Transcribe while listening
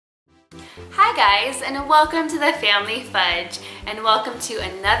Hi guys, and welcome to the Family Fudge, and welcome to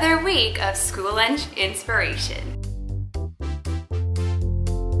another week of school lunch inspiration.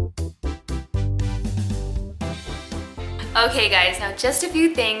 Okay guys, now just a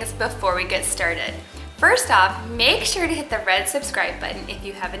few things before we get started. First off, make sure to hit the red subscribe button if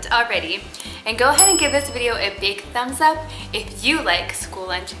you haven't already, and go ahead and give this video a big thumbs up if you like school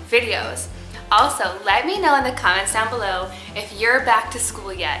lunch videos. Also, let me know in the comments down below if you're back to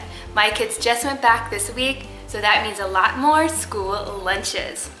school yet. My kids just went back this week, so that means a lot more school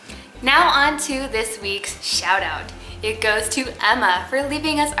lunches. Now on to this week's shout out. It goes to Emma for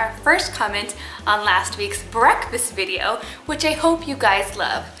leaving us our first comment on last week's breakfast video, which I hope you guys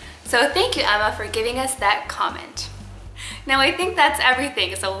love. So thank you, Emma, for giving us that comment. Now I think that's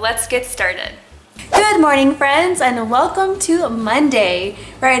everything, so let's get started. Good morning, friends, and welcome to Monday.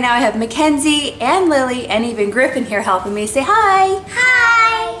 Right now I have Mackenzie and Lily and even Griffin here helping me. Say hi.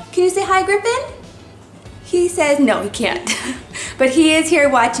 Hi. Can you say hi, Griffin? He says no, he can't. But he is here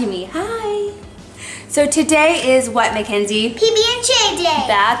watching me. Hi. So today is what, Mackenzie? PB&J day.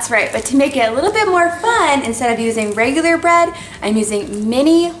 That's right, but to make it a little bit more fun, instead of using regular bread, I'm using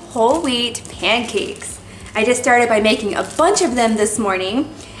mini whole wheat pancakes. I just started by making a bunch of them this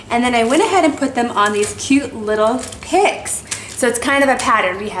morning, and then I went ahead and put them on these cute little picks. So it's kind of a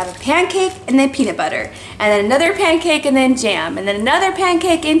pattern. We have a pancake and then peanut butter, and then another pancake and then jam, and then another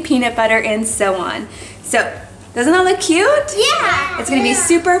pancake and peanut butter, and so on. So, doesn't that look cute? Yeah. It's gonna be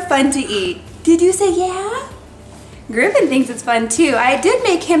super fun to eat. Did you say yeah? Griffin thinks it's fun too. I did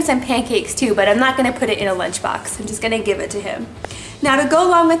make him some pancakes too, but I'm not gonna put it in a lunchbox. I'm just gonna give it to him. Now to go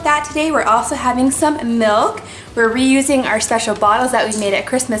along with that today, we're also having some milk. We're reusing our special bottles that we made at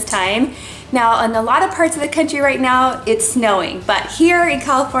Christmas time. Now in a lot of parts of the country right now, it's snowing, but here in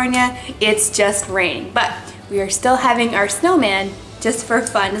California, it's just raining. But we are still having our snowman just for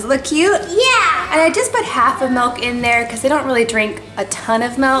fun. Does it look cute? Yeah. And I just put half of milk in there because they don't really drink a ton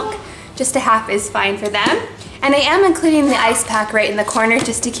of milk. Just a half is fine for them. And I am including the ice pack right in the corner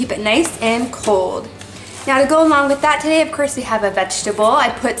just to keep it nice and cold. Now to go along with that today, of course, we have a vegetable. I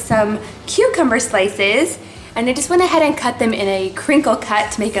put some cucumber slices, and I just went ahead and cut them in a crinkle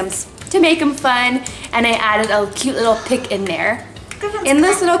cut to make them fun, and I added a cute little pick in there. In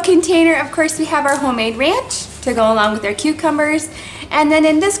this little container, of course, we have our homemade ranch to go along with our cucumbers. And then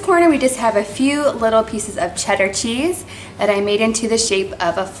in this corner, we just have a few little pieces of cheddar cheese that I made into the shape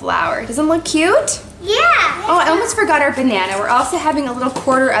of a flower. Doesn't it look cute? Yeah. Oh, I almost forgot our banana. We're also having a little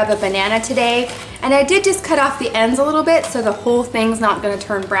quarter of a banana today. And I did just cut off the ends a little bit so the whole thing's not gonna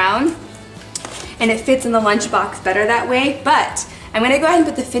turn brown. And it fits in the lunchbox better that way. But I'm gonna go ahead and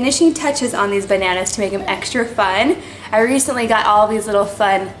put the finishing touches on these bananas to make them extra fun. I recently got all these little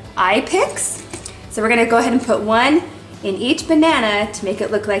fun eye picks. So we're gonna go ahead and put one in each banana to make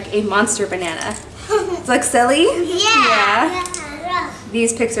it look like a monster banana. Does it look silly? Yeah.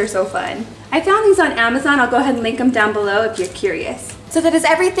 These picks are so fun. I found these on Amazon. I'll go ahead and link them down below if you're curious. So that is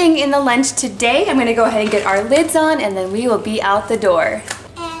everything in the lunch today. I'm gonna go ahead and get our lids on, and then we will be out the door.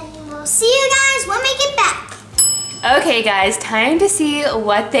 And we'll see you guys when we get back. Okay guys, time to see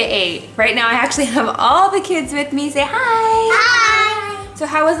what they ate. Right now I actually have all the kids with me. Say hi. Hi. So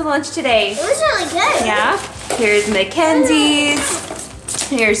how was the lunch today? It was really good. Yeah? Here's Mackenzie's.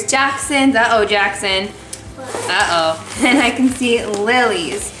 Here's Jackson's. Uh-oh, Jackson. Uh-oh. And I can see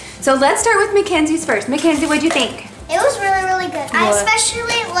Lily's. So let's start with Mackenzie's first. Mackenzie, what'd you think? It was really, really good. I especially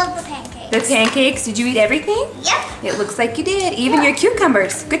love the pancakes. The pancakes, did you eat everything? Yep. It looks like you did. Even your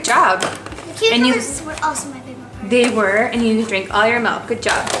cucumbers. Good job. The cucumbers were also my favorite part. They were, and you drank all your milk. Good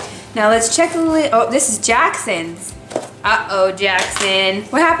job. Now let's check the lid. Oh, this is Jackson's. Uh-oh, Jackson.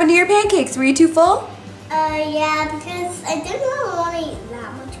 What happened to your pancakes? Were you too full? Yeah, because I didn't really want to eat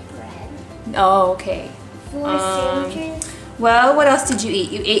that much bread. Oh, okay. 4 sandwiches. Well, what else did you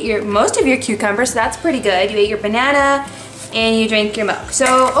eat? You ate most of your cucumbers, so that's pretty good. You ate your banana, and you drank your milk.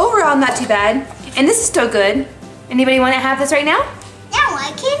 So overall, not too bad. And this is still good. Anybody want to have this right now? No,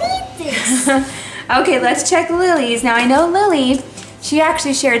 I can't eat this. Okay, let's check Lily's. Now I know Lily, she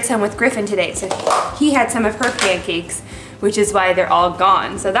actually shared some with Griffin today, so he had some of her pancakes, which is why they're all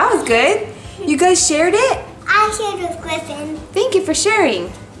gone. So that was good. You guys shared it? I shared with Griffin. Thank you for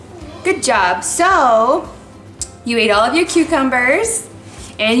sharing. Good job. So, you ate all of your cucumbers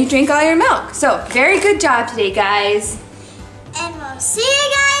and you drank all your milk. So, very good job today, guys. And we'll see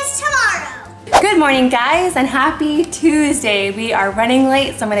you guys tomorrow. Good morning, guys, and happy Tuesday. We are running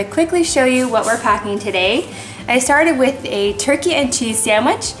late, so I'm going to quickly show you what we're packing today. I started with a turkey and cheese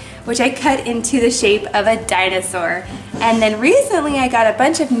sandwich, which I cut into the shape of a dinosaur. And then recently I got a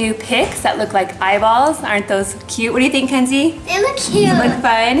bunch of new picks that look like eyeballs. Aren't those cute? What do you think, Kenzie? They look cute. Look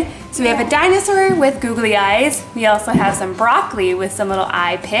fun. So we have a dinosaur with googly eyes. We also have some broccoli with some little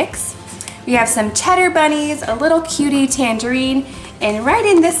eye picks. We have some cheddar bunnies, a little cutie tangerine, and right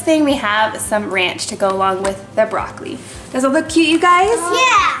in this thing we have some ranch to go along with the broccoli. Does it look cute, you guys?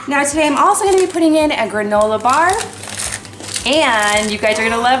 Yeah. Now today I'm also going to be putting in a granola bar, and you guys are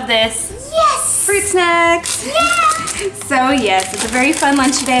going to love this. Yes. Fruit snacks. Yeah. So yes, it's a very fun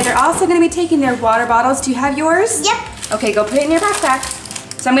lunch today. They're also going to be taking their water bottles. Do you have yours? Yep. Okay, go put it in your backpack.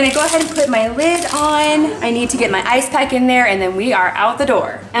 So I'm gonna go ahead and put my lid on. I need to get my ice pack in there, and then we are out the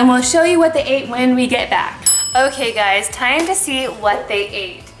door. And we'll show you what they ate when we get back. Okay guys, time to see what they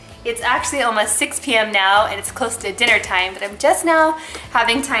ate. It's actually almost 6 p.m. now, and it's close to dinner time, but I'm just now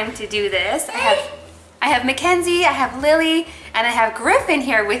having time to do this. I have Mackenzie, I have Lily, and I have Griffin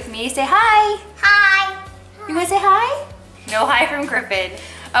here with me. Say hi. Hi. You guys say hi? No hi from Griffin.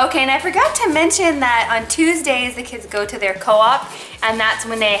 Okay, and I forgot to mention that on Tuesdays the kids go to their co-op, and that's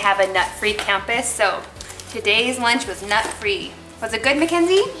when they have a nut-free campus. So today's lunch was nut-free. Was it good,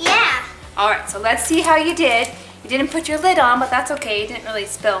 Mackenzie? Yeah. All right, so let's see how you did. You didn't put your lid on, but that's okay. You didn't really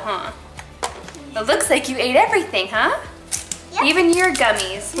spill, huh? It looks like you ate everything, huh? Yep. Even your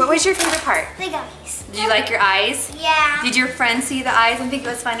gummies. What was your favorite part? The gummies. Did you like your eyes? Yeah. Did your friends see the eyes and think it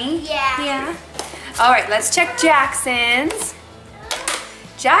was funny? Yeah. Yeah. All right, let's check Jackson's.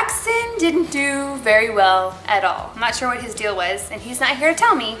 Jackson didn't do very well at all. I'm not sure what his deal was, and he's not here to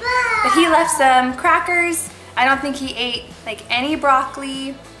tell me. But he left some crackers. I don't think he ate like any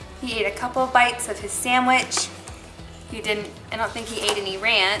broccoli. He ate a couple bites of his sandwich. I don't think he ate any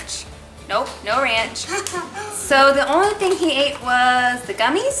ranch. Nope, no ranch. So the only thing he ate was the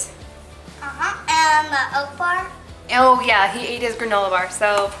gummies. And the oat bar. Oh yeah, he ate his granola bar.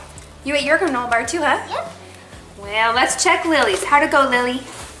 So you ate your granola bar too, huh? Yep. Well, let's check Lily's. How'd it go, Lily?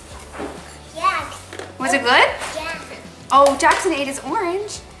 Yeah. Was it good? Yeah. Oh, Jackson ate his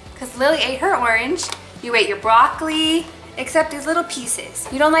orange, because Lily ate her orange. You ate your broccoli, except these little pieces.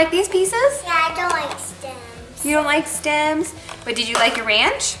 You don't like these pieces? Yeah, I don't like stems. You don't like stems? But did you like your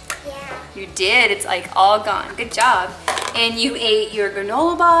ranch? Yeah. You did. It's like all gone. Good job. And you ate your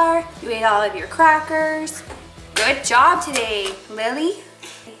granola bar. You ate all of your crackers. Good job today, Lily.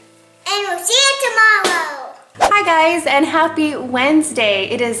 And we'll see you tomorrow. Hi guys, and happy Wednesday.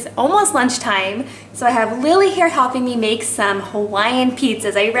 It is almost lunchtime, so I have Lily here helping me make some Hawaiian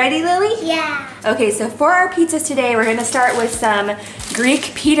pizzas. Are you ready, Lily? Yeah. Okay, so for our pizzas today, we're gonna start with some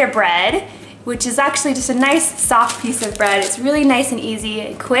Greek pita bread, which is actually just a nice soft piece of bread. It's really nice and easy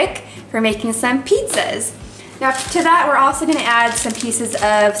and quick for making some pizzas. Now to that, we're also gonna add some pieces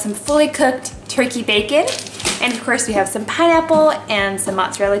of some fully cooked turkey bacon. And of course we have some pineapple and some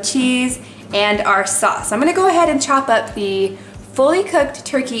mozzarella cheese and our sauce. I'm gonna go ahead and chop up the fully cooked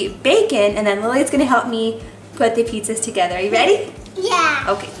turkey bacon, and then Lily's gonna help me put the pizzas together. Are you ready? Yeah.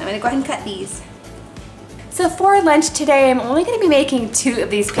 Okay, I'm gonna go ahead and cut these. So for lunch today, I'm only gonna be making 2 of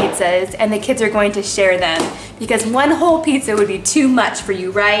these pizzas, and the kids are going to share them because one whole pizza would be too much for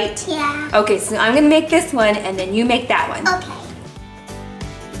you, right? Yeah. Okay, so I'm gonna make this one, and then you make that one. Okay.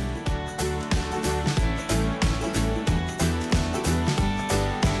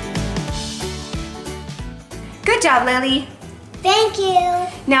 Good job, Lily. Thank you.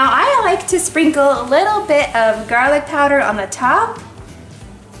 Now I like to sprinkle a little bit of garlic powder on the top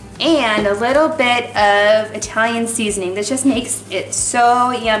and a little bit of Italian seasoning. This just makes it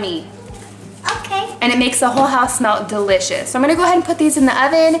so yummy. Okay. And it makes the whole house smell delicious. So I'm gonna go ahead and put these in the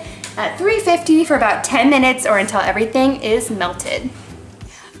oven at 350 for about 10 minutes or until everything is melted.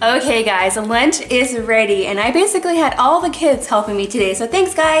 Okay guys, lunch is ready, and I basically had all the kids helping me today, so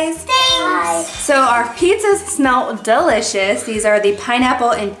thanks guys. Thanks. So our pizzas smell delicious. These are the pineapple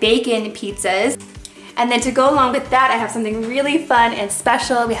and bacon pizzas. And then to go along with that, I have something really fun and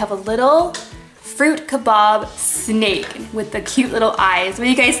special. We have a little fruit kebab snake with the cute little eyes. What do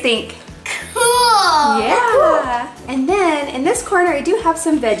you guys think? Cool. Yeah. And then in this corner, I do have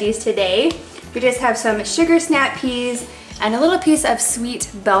some veggies today. We just have some sugar snap peas and a little piece of sweet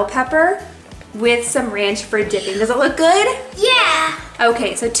bell pepper with some ranch for dipping. Does it look good? Yeah.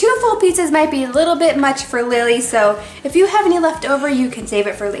 Okay, so 2 full pizzas might be a little bit much for Lily, so if you have any left over, you can save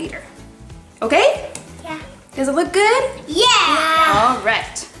it for later. Okay? Yeah. Does it look good? Yeah. All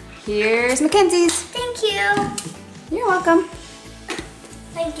right. Here's Mackenzie's. Thank you. You're welcome.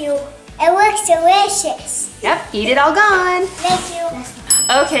 Thank you. It looks delicious. Yep, eat it all gone. Thank you.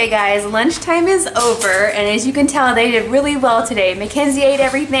 Okay guys, lunchtime is over, and as you can tell, they did really well today. Mackenzie ate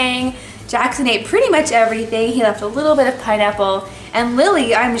everything, Jackson ate pretty much everything. He left a little bit of pineapple, and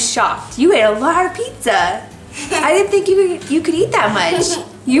Lily, I'm shocked. You ate a lot of pizza. I didn't think you could eat that much.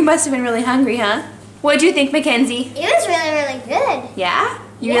 You must have been really hungry, huh? What'd you think, Mackenzie? It was really, really good. Yeah?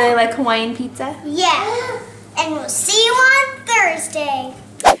 You really like Hawaiian pizza? Yeah. And we'll see you on Thursday.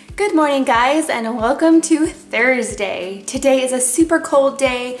 Good morning, guys, and welcome to Thursday. Today is a super cold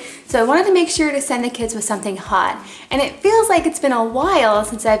day, so I wanted to make sure to send the kids with something hot. And it feels like it's been a while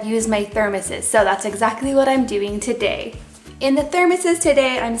since I've used my thermoses, so that's exactly what I'm doing today. In the thermoses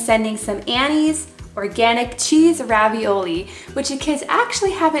today, I'm sending some Annie's organic cheese ravioli, which the kids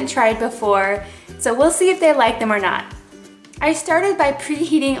actually haven't tried before, so we'll see if they like them or not. I started by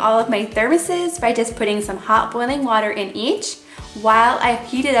preheating all of my thermoses by just putting some hot boiling water in each while I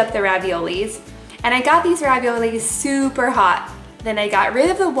heated up the raviolis. And I got these raviolis super hot. Then I got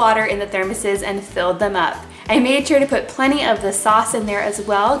rid of the water in the thermoses and filled them up. I made sure to put plenty of the sauce in there as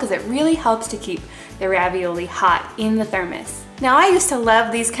well because it really helps to keep the ravioli hot in the thermos. Now, I used to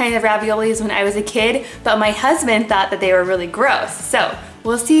love these kind of raviolis when I was a kid, but my husband thought that they were really gross. So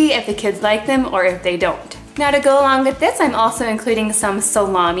we'll see if the kids like them or if they don't. Now, to go along with this, I'm also including some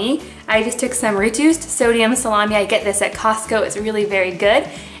salami. I just took some reduced sodium salami. I get this at Costco. It's really very good.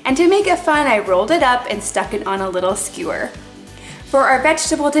 And to make it fun, I rolled it up and stuck it on a little skewer. For our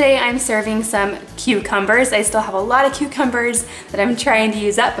vegetable today, I'm serving some cucumbers. I still have a lot of cucumbers that I'm trying to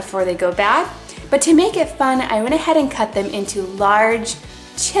use up before they go bad. But to make it fun, I went ahead and cut them into large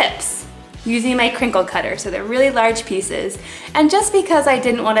chips using my crinkle cutter, so they're really large pieces. And just because I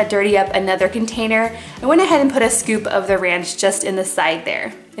didn't want to dirty up another container, I went ahead and put a scoop of the ranch just in the side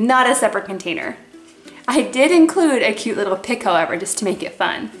there, and not a separate container. I did include a cute little pick, however, just to make it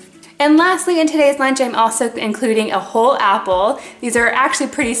fun. And lastly, in today's lunch, I'm also including a whole apple. These are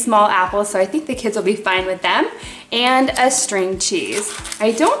actually pretty small apples, so I think the kids will be fine with them. And a string cheese.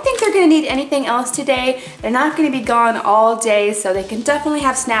 I don't think they're gonna need anything else today. They're not gonna be gone all day, so they can definitely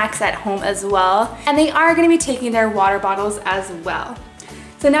have snacks at home as well. And they are gonna be taking their water bottles as well.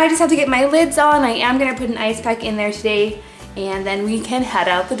 So now I just have to get my lids on. I am gonna put an ice pack in there today, and then we can head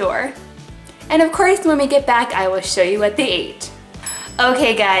out the door. And of course, when we get back, I will show you what they ate.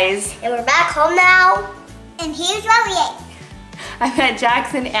 Okay, guys. And we're back home now. And here's what we ate. I've got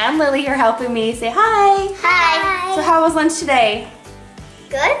Jackson and Lily here helping me. Say hi. Hi. So how was lunch today?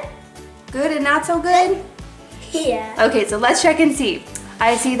 Good? Good and not so good? Yeah. Okay, so let's check and see.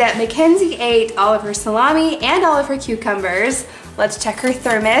 I see that Mackenzie ate all of her salami and all of her cucumbers. Let's check her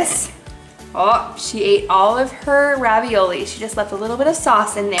thermos. Oh, she ate all of her ravioli. She just left a little bit of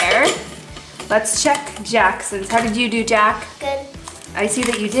sauce in there. Let's check Jackson's. How did you do, Jack? Good. I see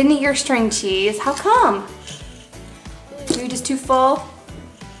that you didn't eat your string cheese. How come? Are you just too full?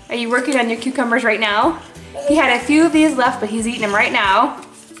 Are you working on your cucumbers right now? He had a few of these left, but he's eating them right now.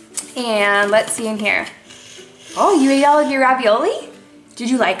 And let's see in here. Oh, you ate all of your ravioli? Did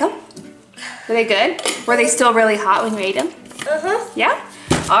you like them? Were they good? Were they still really hot when you ate them? Uh-huh. Yeah?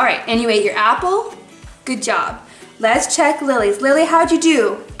 All right, and you ate your apple? Good job. Let's check Lily's. Lily, how'd you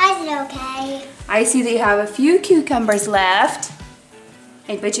do? I did okay. I see that you have a few cucumbers left.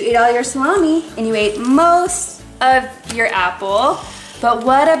 But you ate all your salami and you ate most of your apple. But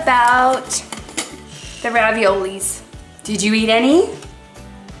what about the raviolis? Did you eat any?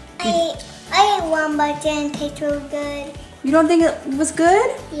 I ate one, but it didn't taste real good. You don't think it was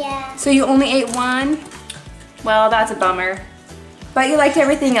good? Yeah. So you only ate one? Well, that's a bummer. But you liked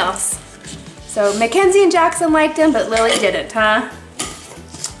everything else. So Mackenzie and Jackson liked them, but Lily didn't, huh?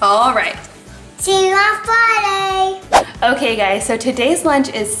 All right. See you on Friday. Okay, guys, so today's lunch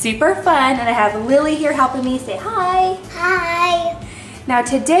is super fun, and I have Lily here helping me. Say hi. Hi. Now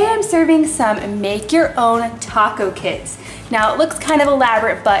today I'm serving some make your own taco kits. Now it looks kind of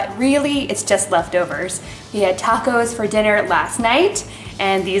elaborate, but really it's just leftovers. We had tacos for dinner last night,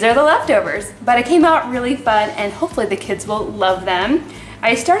 and these are the leftovers. But it came out really fun, and hopefully the kids will love them.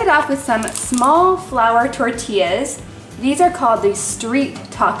 I started off with some small flour tortillas. These are called the street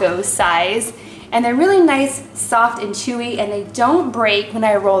taco size. And they're really nice, soft and chewy, and they don't break when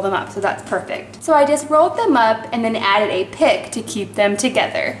I roll them up, so that's perfect. So I just rolled them up and then added a pick to keep them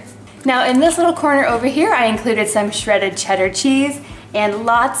together. Now in this little corner over here, I included some shredded cheddar cheese and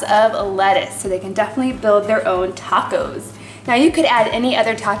lots of lettuce, so they can definitely build their own tacos. Now you could add any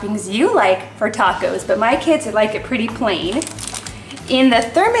other toppings you like for tacos, but my kids like it pretty plain. In the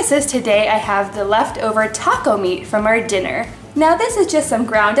thermoses today, I have the leftover taco meat from our dinner. Now this is just some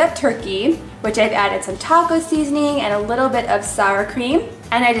ground up turkey, which I've added some taco seasoning and a little bit of sour cream,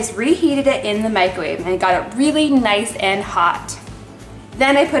 and I just reheated it in the microwave and I got it really nice and hot.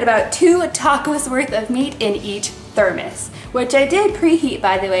 Then I put about 2 tacos worth of meat in each thermos, which I did preheat,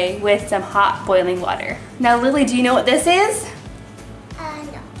 by the way, with some hot boiling water. Now Lily, do you know what this is?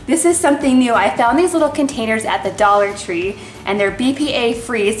 No. This is something new. I found these little containers at the Dollar Tree and they're BPA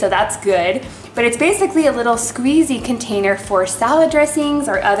free, so that's good. but it's basically a little squeezy container for salad dressings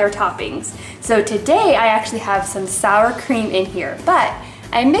or other toppings. So today I actually have some sour cream in here, but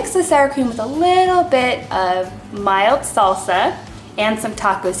I mixed the sour cream with a little bit of mild salsa and some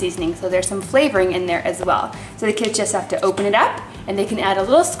taco seasoning, so there's some flavoring in there as well. So the kids just have to open it up and they can add a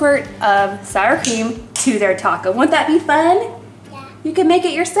little squirt of sour cream to their taco. Won't that be fun? Yeah. You can make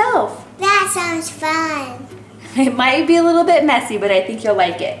it yourself. That sounds fun. It might be a little bit messy, but I think you'll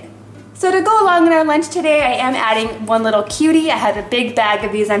like it. So to go along in our lunch today, I am adding one little cutie. I have a big bag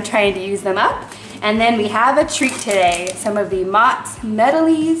of these. I'm trying to use them up. And then we have a treat today, some of the Mott's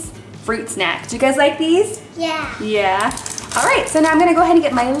Medleys fruit snacks. Do you guys like these? Yeah. Yeah. All right, so now I'm gonna go ahead and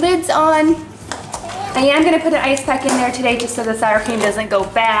get my lids on. I am gonna put an ice pack in there today just so the sour cream doesn't go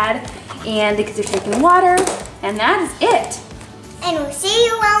bad. And the kids are taking water, and that is it. And we'll see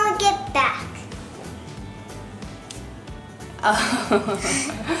you when we get back.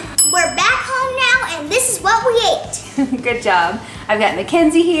 We're back home now, and this is what we ate. Good job. I've got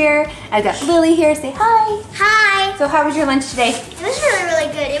Mackenzie here. I've got Lily here. Say hi. Hi. So how was your lunch today? It was really,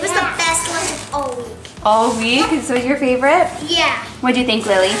 really good. It was the best lunch of all week. All week? This was your favorite? Yeah. What'd you think,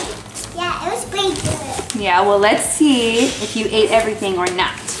 Lily? Yeah, it was pretty good. Yeah, well, let's see if you ate everything or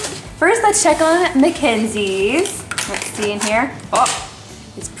not. First, let's check on Mackenzie's. Let's see in here. Oh,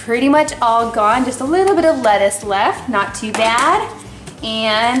 it's pretty much all gone. Just a little bit of lettuce left. Not too bad.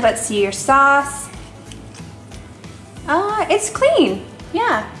 And let's see your sauce. It's clean.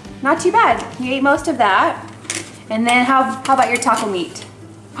 Yeah, not too bad. You ate most of that. And then how about your taco meat?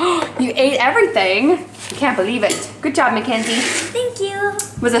 You ate everything. I can't believe it. Good job, Mackenzie. Thank you.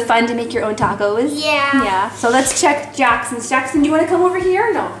 Was it fun to make your own tacos? Yeah. Yeah. So let's check Jackson's. Jackson, do you want to come over here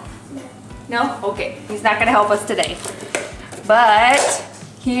or no? No? Okay. He's not going to help us today. But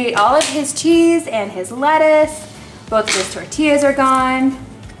he ate all of his cheese and his lettuce. Both of his tortillas are gone.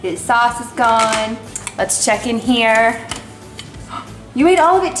 His sauce is gone. Let's check in here. You ate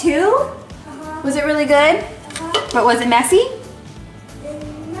all of it too? Uh-huh. Was it really good? Uh-huh. But was it messy?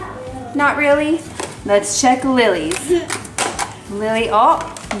 Not really. Not really. Let's check Lily's. Lily, oh,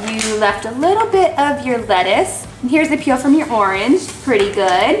 you left a little bit of your lettuce. And here's the peel from your orange. Pretty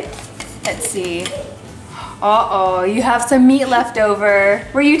good. Let's see. Uh-oh, you have some meat left over.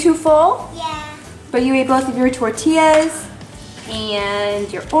 Were you too full? Yeah. But you ate both of your tortillas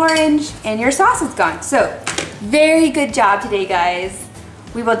and your orange, and your sauce is gone. So, very good job today, guys.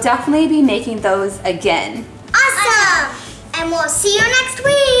 We will definitely be making those again. Awesome! And we'll see you next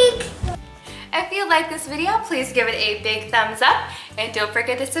week. If you like this video, please give it a big thumbs up, and don't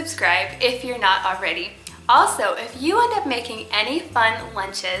forget to subscribe if you're not already. Also, if you end up making any fun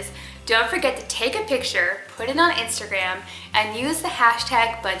lunches, don't forget to take a picture, put it on Instagram, and use the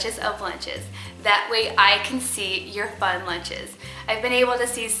hashtag bunches of lunches. That way I can see your fun lunches. I've been able to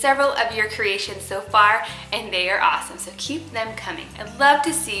see several of your creations so far, and they are awesome, so keep them coming. I'd love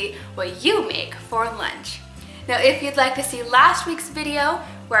to see what you make for lunch. Now, if you'd like to see last week's video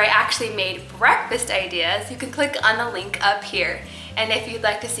where I actually made breakfast ideas, you can click on the link up here. And if you'd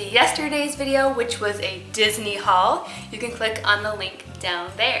like to see yesterday's video, which was a Disney haul, you can click on the link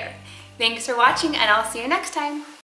down there. Thanks for watching, and I'll see you next time.